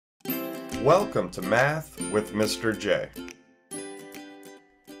Welcome to Math with Mr. J.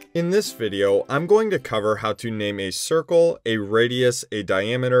 In this video, I'm going to cover how to name a circle, a radius, a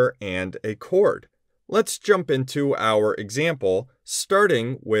diameter, and a chord. Let's jump into our example,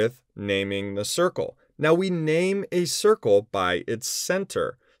 starting with naming the circle. Now we name a circle by its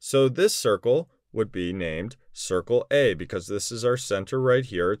center. So this circle would be named circle A because this is our center right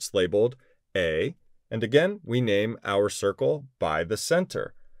here. It's labeled A. And again, we name our circle by the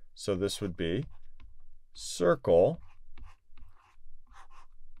center. So this would be circle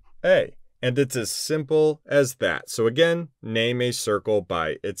A. And it's as simple as that. So again, name a circle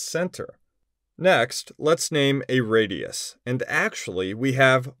by its center. Next, let's name a radius. And actually, we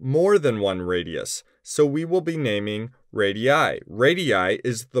have more than one radius. So we will be naming radii. Radii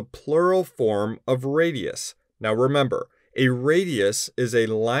is the plural form of radius. Now remember, a radius is a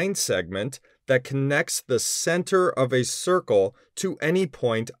line segment that connects the center of a circle to any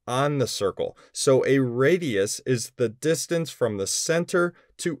point on the circle. So a radius is the distance from the center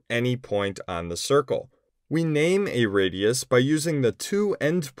to any point on the circle. We name a radius by using the two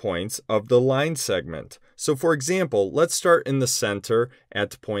endpoints of the line segment. So for example, let's start in the center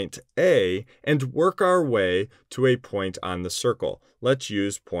at point A and work our way to a point on the circle. Let's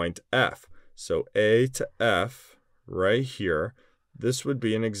use point F. So A to F right here, this would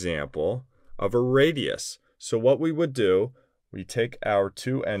be an example of a radius. So what we would do, we take our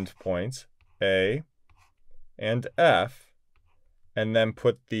two endpoints, A and F, and then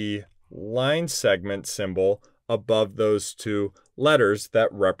put the line segment symbol above those two letters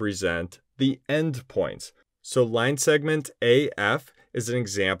that represent the endpoints. So line segment AF is an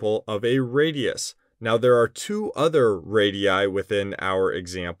example of a radius. Now there are two other radii within our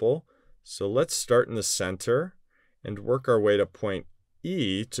example. So let's start in the center and work our way to point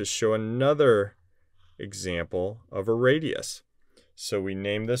E to show another example of a radius. So we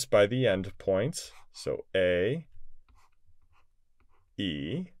name this by the endpoints. So A,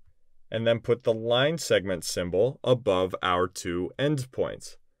 E, and then put the line segment symbol above our two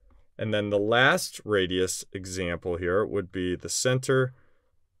endpoints. And then the last radius example here would be the center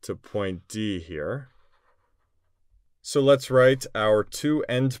to point D here. So let's write our two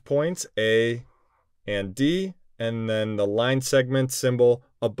endpoints, A and D, and then the line segment symbol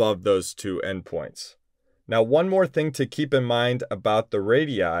above those two endpoints. Now, one more thing to keep in mind about the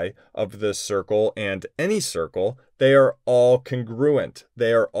radii of this circle and any circle, they are all congruent.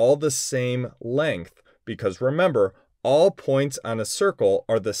 They are all the same length because remember, all points on a circle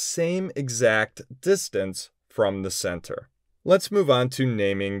are the same exact distance from the center. Let's move on to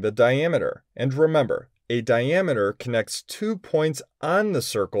naming the diameter. And remember, a diameter connects 2 points on the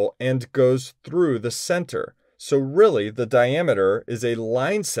circle and goes through the center. So really, the diameter is a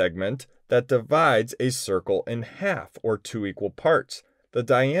line segment that divides a circle in half, or 2 equal parts. The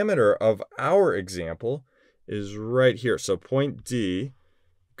diameter of our example is right here. So point D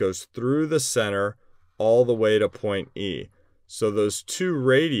goes through the center all the way to point E. So those two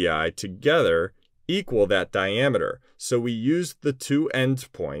radii together equal that diameter. So we use the two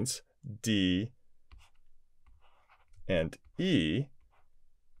endpoints, D and E,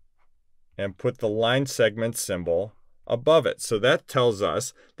 and put the line segment symbol above it. So that tells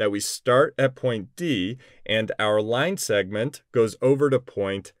us that we start at point D and our line segment goes over to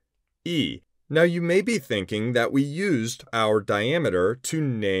point E. Now you may be thinking that we used our diameter to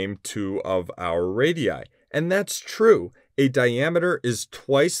name two of our radii, and that's true. A diameter is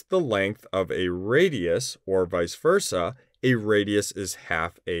twice the length of a radius, or vice versa. A radius is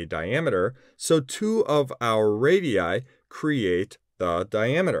half a diameter, so two of our radii create the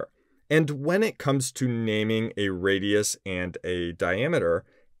diameter. And when it comes to naming a radius and a diameter,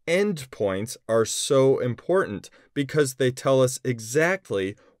 endpoints are so important because they tell us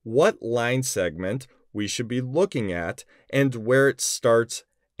exactly what line segment we should be looking at and where it starts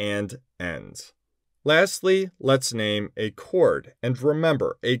and ends. Lastly, let's name a chord. And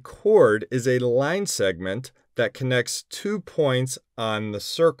remember, a chord is a line segment that connects 2 points on the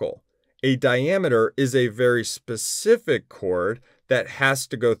circle. A diameter is a very specific chord that has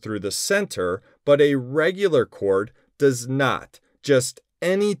to go through the center, but a regular chord does not. Just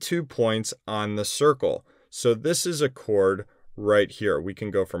any 2 points on the circle. So this is a chord right here. We can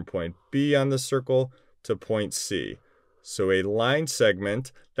go from point B on the circle to point C. So a line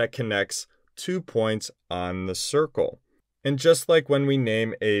segment that connects 2 points on the circle. And just like when we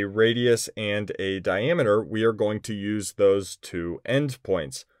name a radius and a diameter, we are going to use those two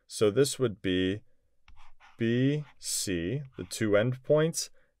endpoints. So this would be BC, the two endpoints,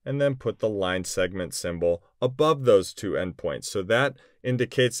 and then put the line segment symbol above those two endpoints. So that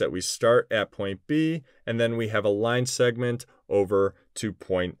indicates that we start at point B, and then we have a line segment over to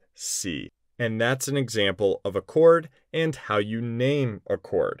point C. And that's an example of a chord and how you name a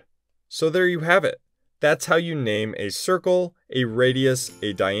chord. So there you have it. That's how you name a circle, a radius,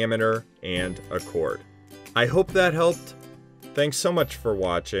 a diameter, and a chord. I hope that helped. Thanks so much for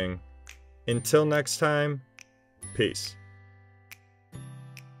watching. Until next time, peace.